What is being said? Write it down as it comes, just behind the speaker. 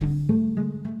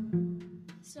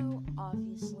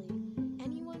honestly,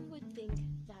 anyone would think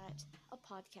that a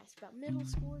podcast about middle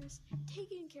schoolers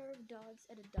taking care of dogs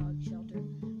at a dog shelter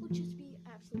would just be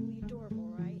absolutely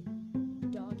adorable, right?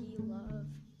 Doggy love,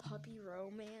 puppy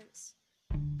romance.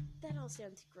 That all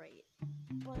sounds great.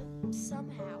 But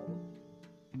somehow,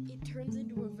 it turns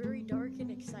into a very dark and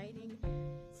exciting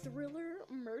thriller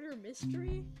murder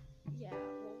mystery. Yeah,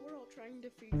 well, we're all trying to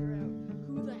figure out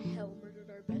who the hell murdered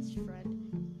our best friend.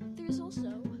 There's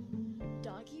also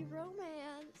doggy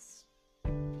romance.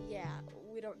 Yeah,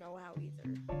 we don't know how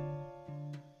either.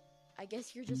 I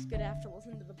guess you're just gonna have to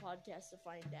listen to the podcast to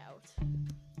find out.